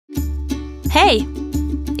Hey!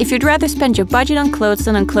 If you'd rather spend your budget on clothes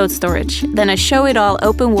than on clothes storage, then a show-it-all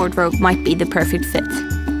open wardrobe might be the perfect fit.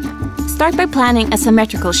 Start by planning a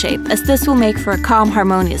symmetrical shape, as this will make for a calm,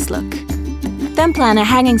 harmonious look. Then plan a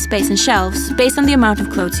hanging space and shelves based on the amount of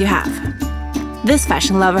clothes you have. This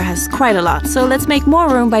fashion lover has quite a lot, so let's make more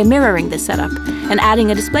room by mirroring this setup and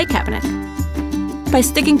adding a display cabinet. By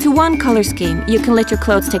sticking to one color scheme, you can let your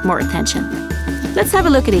clothes take more attention. Let's have a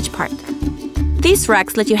look at each part. These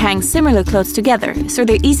racks let you hang similar clothes together, so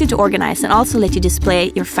they're easy to organize and also let you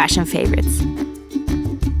display your fashion favorites.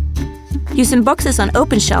 Using boxes on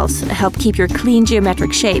open shelves help keep your clean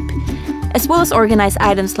geometric shape, as well as organize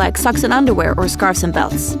items like socks and underwear or scarves and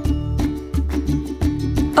belts.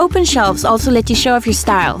 Open shelves also let you show off your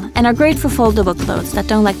style and are great for foldable clothes that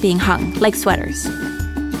don't like being hung, like sweaters.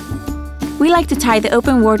 We like to tie the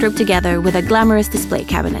open wardrobe together with a glamorous display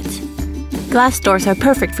cabinet. Glass doors are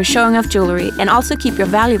perfect for showing off jewelry and also keep your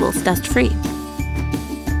valuables dust-free.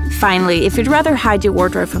 Finally, if you'd rather hide your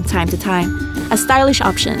wardrobe from time to time, a stylish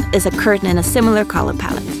option is a curtain in a similar color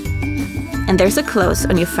palette. And there's a close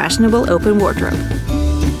on your fashionable open wardrobe.